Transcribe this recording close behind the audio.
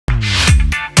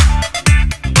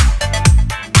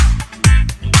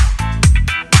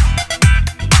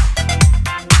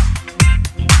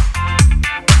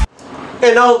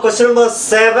Okay, now question number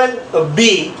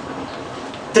 7b.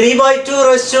 3 by 2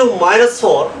 raised to minus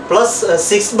 4 plus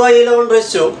 6 by 11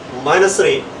 raised to minus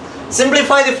 3.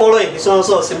 Simplify the following. This one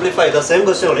also simplify the same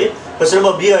question only. Question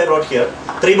number B I wrote here.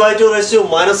 3 by 2 raised to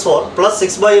minus 4 plus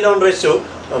 6 by 11 raised to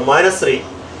minus 3.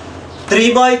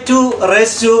 3 by 2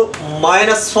 raised to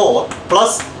minus 4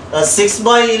 plus 6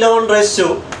 by 11 raised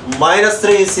to minus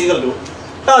 3 is equal to.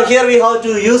 Now here we have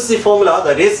to use the formula,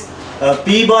 that is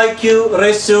P by Q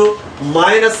raised to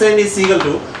minus n is equal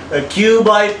to Q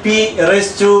by P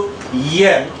raised to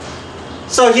n.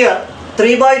 So here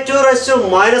 3 by 2 raised to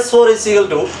minus 4 is equal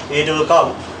to, it will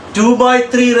come 2 by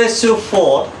 3 raised to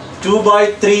 4, 2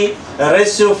 by 3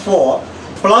 raised to 4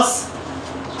 plus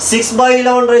 6 by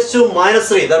 11 raised to minus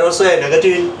 3. That also a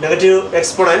negative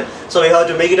exponent. So we have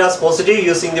to make it as positive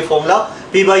using the formula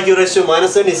P by Q raised to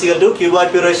minus n is equal to Q by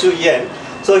P raised to n.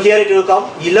 So here it will come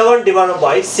 11 divided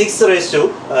by 6 raised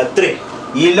to 3.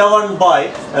 11 by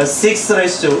 6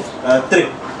 raised to 3.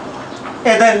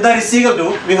 And then that is equal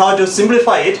to, we have to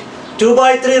simplify it. 2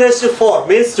 by 3 raised to 4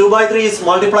 means 2 by 3 is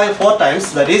multiplied 4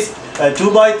 times, that is 2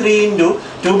 by 3 into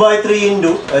 2 by 3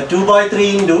 into 2 by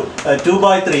 3 into 2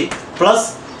 by 3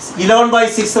 plus 11 by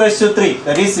 6 raised to 3,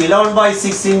 that is 11 by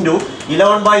 6 into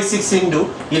 11 by 6 into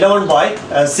 11 by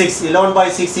 6. 11 by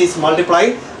 6 is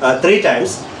multiplied 3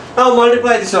 times. Now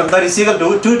multiply this one, that is equal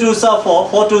to 2 2s are 4,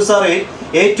 4 2s are 8,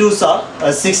 8 2s are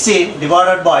 16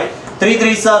 divided by 3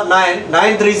 3s are 9,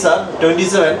 9 3s are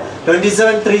 27,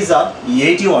 27 3s are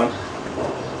 81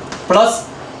 plus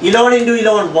 11 into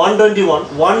 11,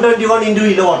 121, 121 into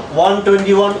 11,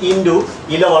 121 into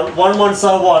 11, 1 1s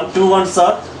are 1, 2 1s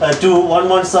are 2, 1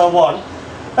 1s are 1,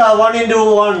 1 into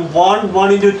 1, 1,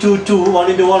 1 into 2, 2,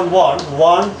 1 into 1, 1,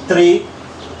 1, 3,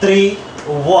 3,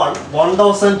 1,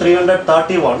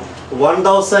 1331,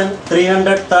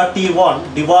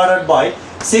 1331 divided by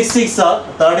 6 6 are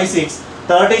 36,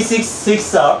 36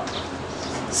 6 are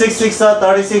 6 6 are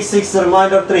 36, 6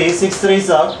 remainder 3, 6 3s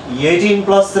are 18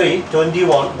 plus 3,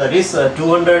 21, that is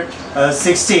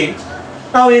 216.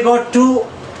 Now we got two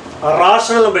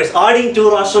rational numbers. Adding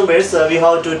two rational numbers, we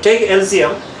have to take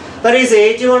LCM. That is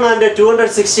 81 and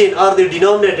 216 are the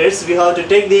denominators. We have to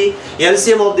take the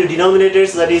LCM of the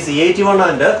denominators, that is 81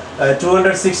 and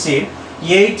 216.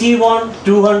 81,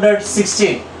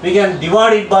 216. We can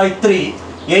divide it by 3.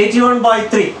 81 by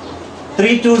 3.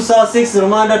 3 2s are 6,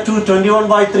 remainder 2, 21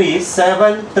 by 3,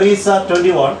 7 3s are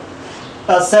 21,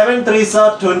 7 3s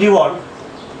are 21,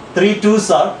 3 2s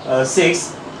are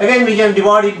 6. Again we can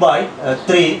divide it by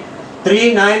 3,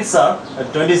 3 9s are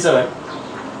 27,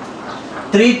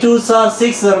 3 2s are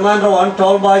 6, remainder 1,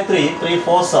 12 by 3, 3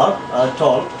 4s are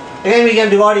 12. Again we can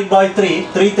divide it by 3,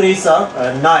 3 3s are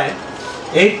 9,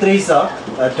 8 3s are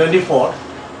 24.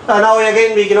 Now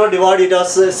again we cannot divide it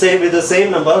as with the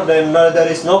same number, then there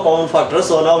is no common factor.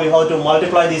 So now we have to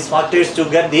multiply these factors to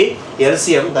get the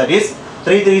LCM, that is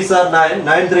 3 3s are 9,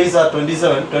 9 3s are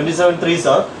 27, 27 3s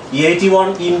are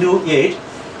 81 into 8,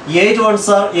 8 1s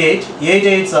are 8, 8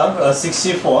 8s are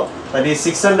 64, that is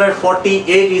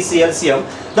 648 is the LCM.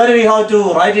 Then we have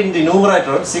to write in the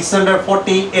numerator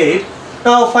 648.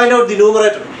 Now find out the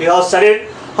numerator. We have studied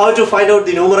how to find out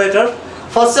the numerator.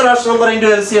 First rational number into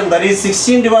LCM, that is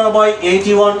 16 divided by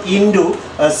 81 into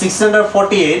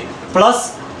 648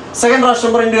 plus second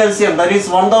rational number into LCM, that is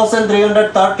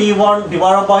 1331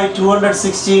 divided by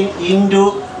 216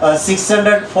 into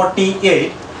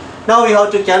 648. Now we have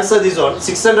to cancel this one.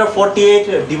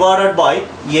 648 divided by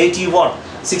 81.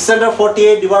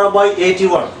 648 divided by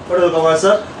 81. What will come as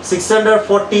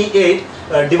 648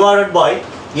 divided by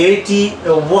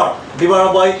 81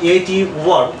 divided by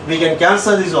 81. We can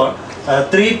cancel this one.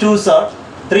 3 2s are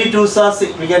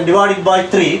 6. We can divide it by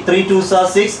 3. 3 2s are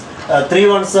 6. 3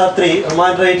 1s are 3.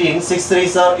 Remainder 18. 6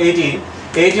 3s are 18.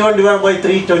 81 divided by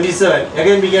 3, 27.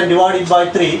 Again we can divide it by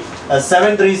 3.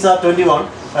 7 3s are 21.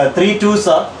 3 2s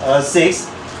are 6.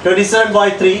 27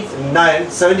 by 3, 9.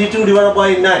 72 divided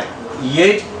by 9.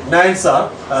 8 9s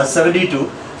are 72.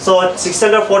 So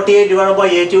 648 divided by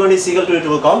 81 is equal to, it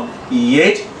will come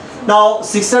 8. Now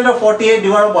 648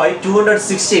 divided by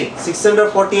 216.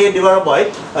 648 divided by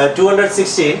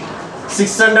 216.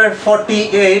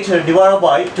 648 divided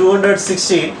by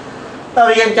 216. Now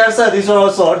we can cancel this one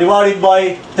also. Divide it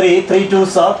by 3. 3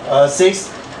 2s are 6.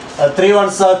 3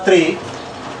 1s are 3.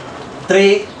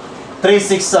 3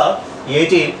 6 are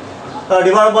 18.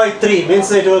 Divided by 3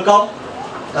 means it will come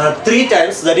 3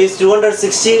 times, that is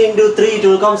 216 into 3, it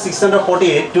will come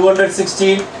 648.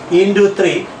 216 into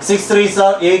 3, 6 3s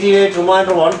are 88,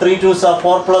 remainder 1, 3 2s are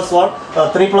 4 plus 1,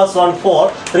 3 plus 1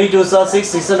 4, 3 2s are 6,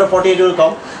 648 will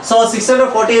come. So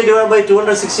 648 divided by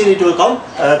 216, it will come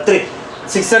 3.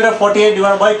 648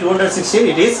 divided by 216,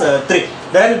 it is 3.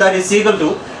 Then that is equal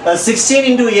to 16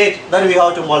 into 8, then we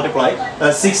have to multiply.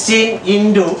 16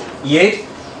 into 8,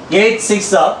 8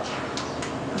 6 are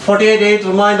 48, 8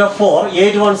 remainder 4,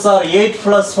 8 ones are 8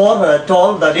 plus 4,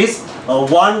 12, that is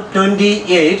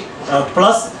 128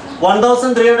 plus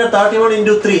 1331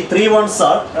 into 3, 3 ones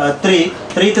are 3,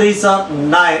 3 threes are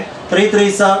 9, 3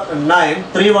 threes are 9,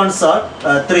 3 ones are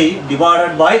 3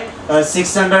 divided by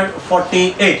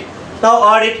 648. Now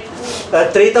add it,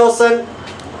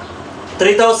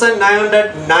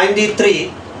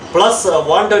 3993 plus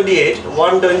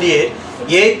 128,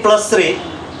 8 plus 3,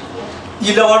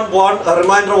 11, 1,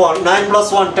 remainder 1, 9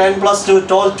 plus 1, 10 plus 2,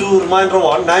 12, 2, remainder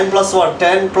 1, 9 plus 1,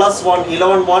 10 plus 1,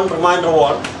 11, 1, remainder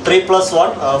 1, 3 plus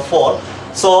 1, 4.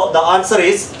 So the answer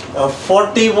is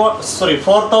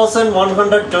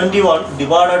 4121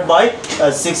 divided by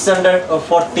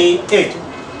 648.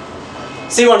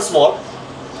 See once more.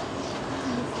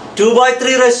 2 by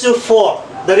 3 raised to 4,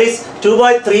 that is 3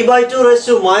 by 2 raised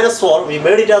to minus 4. We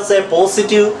made it as a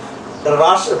positive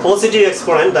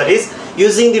exponent, that is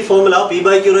using the formula p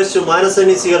by q raised to minus n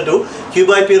is equal to q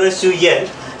by p raised to n.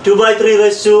 2 by 3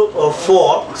 raised to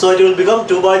 4, so it will become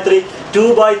 2 by 3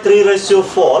 raised to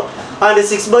 4, and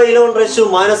 6 by 11 raised to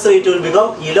minus 3, it will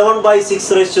become 11 by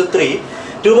 6 raised to 3.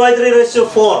 2 by 3 raised to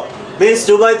 4 means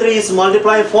 2 by 3 is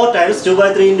multiplied 4 times, 2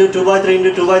 by 3 into 2 by 3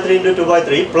 into 2 by 3 into 2 by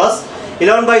 3 plus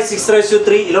 11 by 6 raised to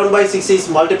 3, 11 by 6 is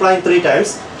multiplying 3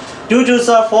 times. 2 2s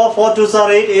are 4, 4 2s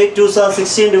are 8, 8 2s are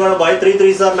 16 divided by 3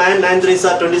 3s are 9, 9 3s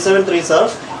are 27, 3s are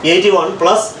 81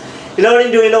 plus 11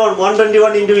 into 11,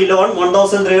 121 into 11,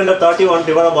 1331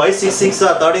 divided by 6 6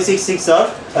 are 36, 6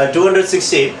 are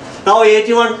 216. Now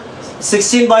 81,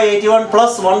 16 by 81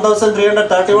 plus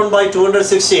 1331 by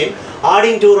 216,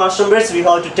 adding two rational numbers, we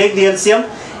have to take the LCM.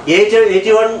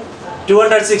 81,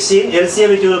 216, LCM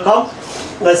it will come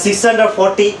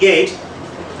 648.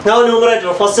 Now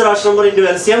numerator, first rational number into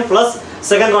LCM plus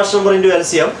second rational number into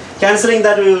LCM. Cancelling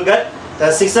that, we will get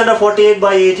 648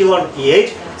 by 81,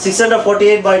 8.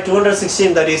 648 by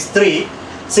 216, that is 3.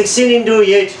 16 into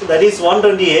 8, that is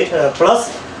 128 plus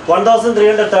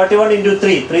 1331 into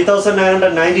 3,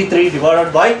 3993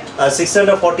 divided by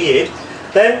 648.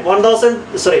 Then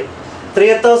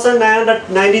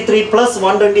 3993 plus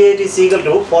 128 is equal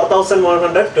to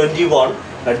 4121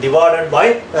 divided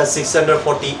by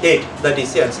 648. That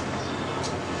is the answer.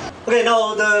 Okay,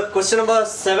 now the question number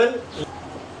 7.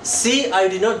 C, I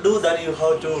did not do that, you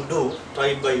have to do, try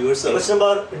it by yourself. Question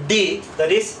number D,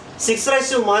 that is 6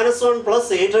 raised to minus 1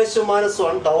 plus 8 raised to minus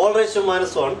 1, the whole raised to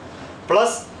minus 1,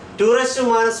 plus 2 raised to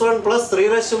minus 1 plus 3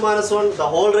 raised to minus 1, the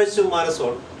whole raised to minus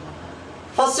 1.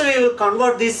 First we will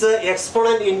convert this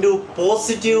exponent into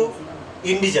positive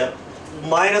integer,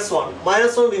 minus 1.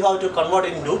 Minus 1 we have to convert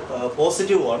into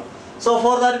positive 1. So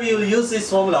for that we will use this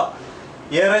formula.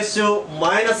 A raised to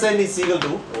minus n is equal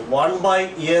to 1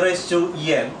 by a raised to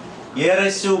n. A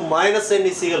raised to minus n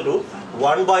is equal to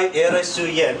 1 by a raised to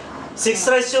n. 6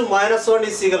 raised to minus 1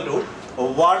 is equal to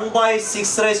 1 by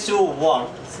 6 raised to 1.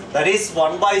 That is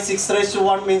 1 by 6 raised to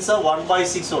 1 means 1 by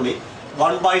 6 only.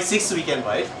 1 by 6 we can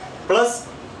write. Plus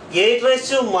 8 raised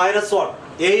to minus 1.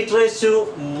 8 raised to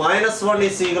minus 1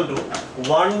 is equal to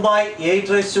 1 by 8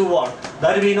 raised to 1.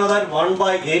 That we know that 1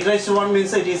 by 8 raised to 1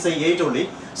 means it is 8 only.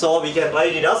 So we can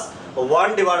write it as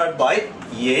 1 divided by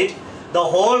 8. The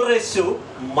whole raised to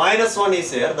minus 1 is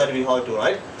here, that we have to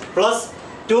write. Plus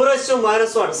 2 raised to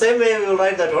minus 1. Same way we will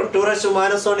write that one. 2 raised to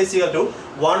minus 1 is equal to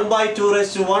 1 by 2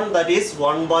 raised to 1, that is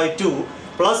 1 by 2.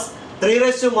 Plus 3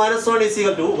 raised to minus 1 is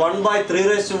equal to 1 by 3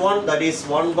 raised to 1, that is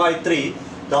 1 by 3.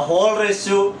 The whole raised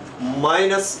to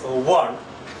minus 1.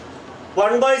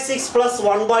 1 by 6 plus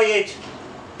 1 by 8.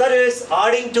 That is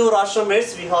adding two rational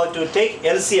numbers, we have to take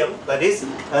LCM, that is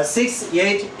 6,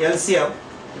 8 LCM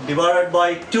divided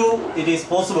by 2, it is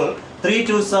possible. 3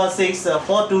 2s are 6,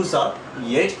 4 2s are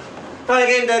 8. Now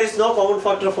again there is no common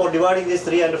factor for dividing these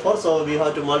 3 and 4, so we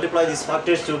have to multiply these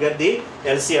factors to get the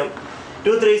LCM.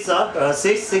 2 3s are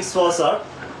 6, 6 4s are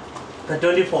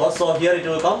 24, so here it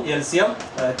will come LCM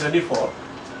 24.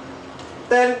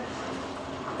 Then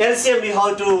LCM we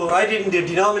have to write it in the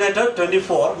denominator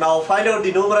 24. Now find out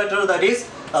the numerator, that is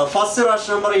first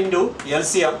rational number into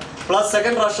LCM plus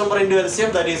second rational number into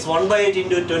LCM, that is 1 by 8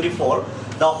 into 24.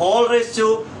 The whole raised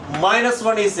to minus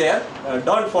 1 is there.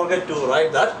 Don't forget to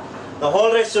write that. The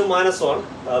whole raised to minus 1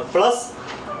 plus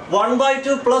 1 by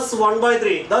 2 plus 1 by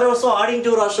 3. That also adding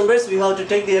two rational numbers, we have to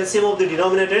take the LCM of the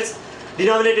denominators.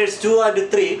 Denominators 2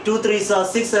 and 3. 2 3s are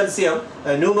 6 LCM.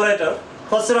 Numerator.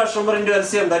 First rational number into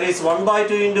LCM, that is 1 by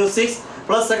 2 into 6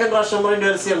 plus second rational number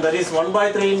into LCM, that is 1 by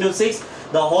 3 into 6,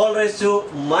 the whole raised to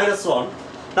minus 1.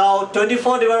 Now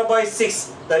 24 divided by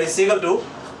 6, that is equal to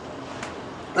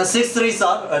 6 3s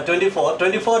are 24.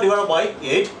 24 divided by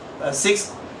 8,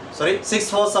 6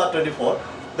 4s are 24.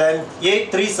 Then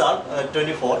 8 3s are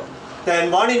 24.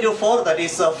 Then 1 into 4, that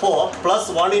is 4, plus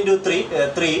 1 into 3,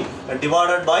 3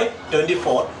 divided by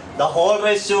 24. The whole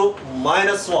ratio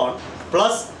minus 1,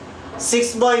 plus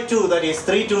 6 by 2, that is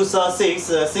 3 2s are 6,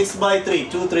 6 by 3,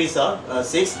 2 3s are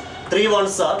 6, 3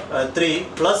 1s are 3,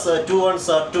 plus 2 1s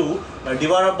are 2,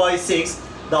 divided by 6.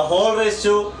 The whole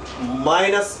ratio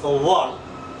minus 1,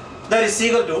 that is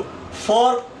equal to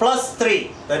 4 plus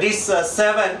 3, that is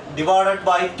 7 divided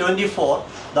by 24.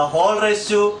 The whole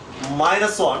ratio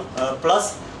minus 1,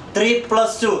 plus 3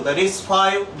 plus 2, that is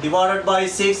 5 divided by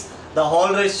 6. The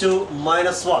whole ratio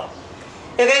minus 1.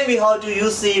 Again we have to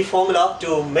use the formula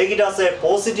to make it as a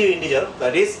positive integer,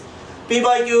 that is p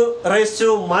by q raised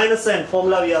to minus n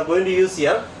formula we are going to use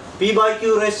here. P by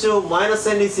q raised to minus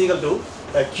n is equal to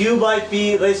q by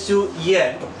p raised to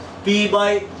n. P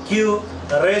by q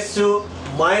raised to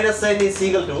minus n is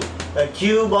equal to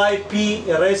q by p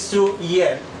raised to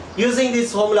n. Using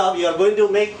this formula we are going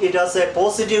to make it as a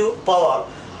positive power,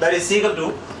 that is equal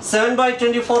to 7 by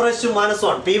 24 raised to minus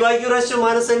 1. P by q raised to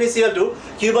minus n is equal to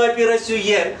q by p raised to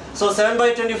n. So 7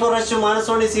 by 24 raised to minus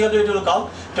 1 is equal to, it will come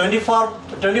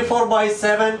 24 by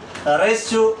 7 raised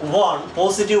to 1,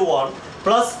 positive 1,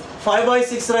 plus 5 by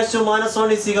 6 raised to minus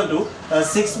 1 is equal to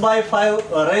 6 by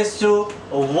 5 raised to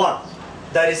 1.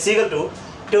 That is equal to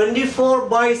 24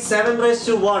 by 7 raised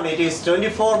to 1. It is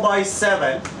 24 by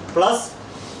 7 plus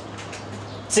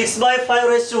 6 by 5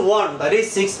 raised to 1, that is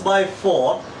 6 by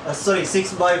 4,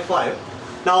 6 by 5.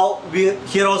 Now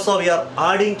here also we are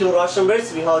adding two rational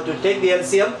numbers. We have to take the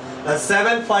LCM.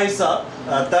 7 5s are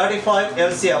 35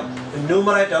 LCM.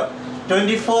 Numerator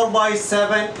 24 by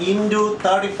 7 into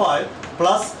 35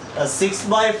 plus 6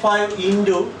 by 5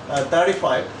 into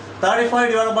 35. 35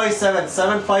 divided by 7.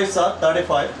 7 5s are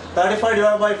 35. 35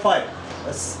 divided by 5.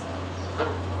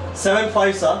 7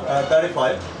 5s are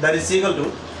 35. That is equal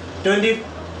to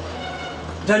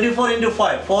 24 into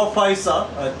 5, 4 5s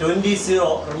are 20,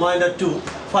 0, remainder 2,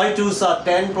 5 2s are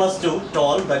 10 plus 2,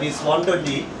 12, that is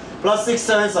 120, plus 6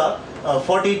 7s are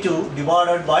 42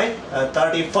 divided by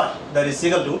 35, that is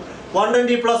equal to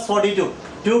 120 plus 42,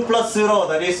 2 plus 0,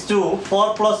 that is 2,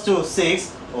 4 plus 2, 6,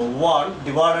 1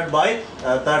 divided by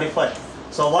 35.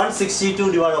 So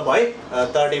 162 divided by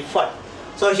 35.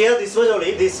 So here this was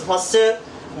only, this first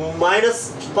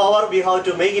minus power we have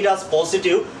to make it as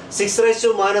positive. 6 raised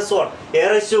to minus 1, a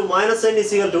raised to minus n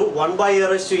is equal to 1 by a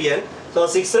raised to n. So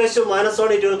 6 raised to minus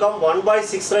 1, it will come 1 by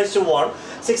 6 raised to 1.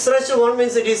 6 raised to 1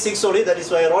 means it is 6 only, that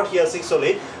is why I wrote here 6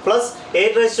 only. Plus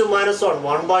 8 raised to minus 1,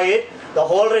 1 by 8. The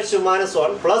whole raised to minus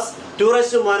 1, plus 2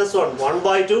 raised to minus 1, 1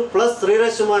 by 2, plus 3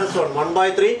 raised to minus 1, 1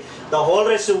 by 3. The whole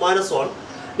raised to minus 1.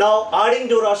 Now adding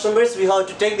two rational numbers, we have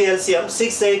to take the LCM.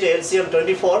 6 8 LCM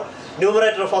 24.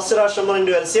 Numerator first rational number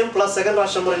into LCM plus second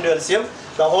rational number into LCM.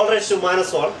 The whole raised to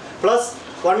minus 1 plus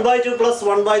 1 by 2 plus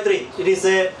 1 by 3. It is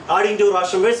adding two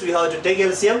rational numbers. We have to take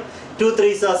LCM. 2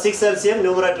 3s are 6 LCM.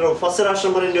 Numerator first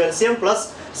rational number into LCM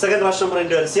plus second rational number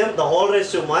into LCM. The whole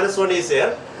raised to minus 1 is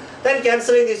here. Then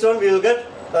cancelling this one, we will get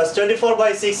 24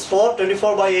 by 6 4,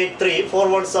 24 by 8 3, 4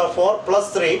 1s are 4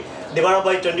 plus 3 divided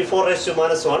by 24 raised to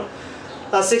minus 1.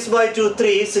 6 by 2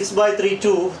 3, 6 by 3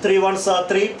 2, 3 1s are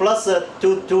 3 plus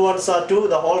 2 1s are 2,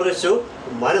 the whole raised to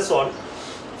minus 1.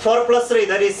 4 plus 3,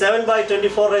 that is 7 by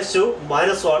 24 raised to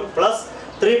minus 1 plus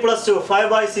 3 plus 2, 5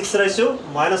 by 6 raised to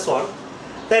minus 1.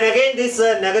 Then again this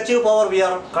negative power we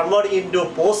are converting into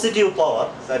positive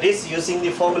power, that is using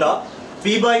the formula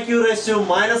p by q raised to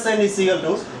minus n is equal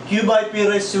to q by p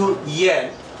raised to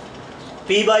n.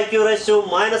 P by q raised to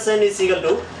minus n is equal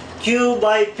to q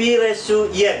by p raised to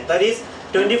n, that is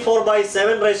 24 by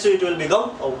 7 raised to, it will become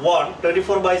 1,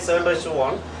 24 by 7 raised to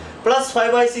 1, plus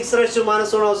 5 by 6 raised to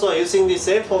minus 1 also using the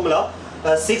same formula,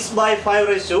 6 by 5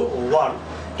 raised to 1,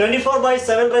 24 by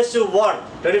 7 raised to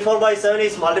 1, 24 by 7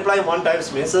 is multiplying 1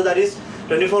 times means, so that is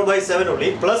 24 by 7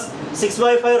 only, plus 6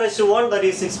 by 5 raised to 1, that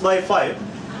is 6 by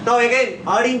 5. Now again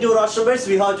adding two rational numbers,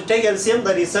 we have to take LCM,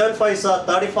 that is 7 5s are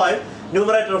 35,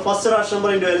 numerator first rational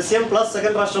number into LCM plus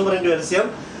second rational number into LCM,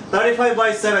 35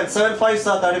 by 7, 7 5s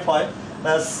are 35.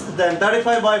 Then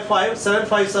 35 by 5, 7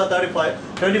 5s are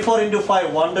 35, 24 into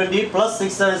 5, 120 plus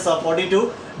 6 7s are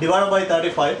 42 divided by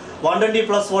 35, 120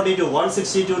 plus 42,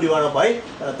 162 divided by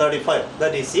 35.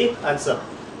 That is the answer.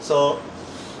 So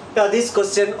yeah, this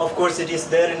question of course it is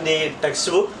there in the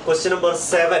textbook. Question number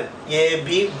 7, A,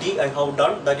 B, D I have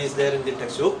done, that is there in the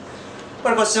textbook.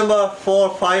 But question number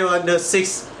 4, 5 and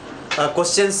 6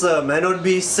 questions may not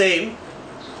be same.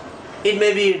 It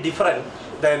may be different.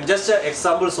 Then just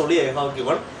examples only I have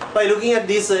given. By looking at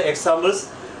these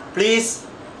examples, please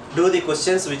do the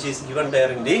questions which is given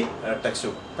there in the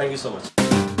textbook. Thank you so much.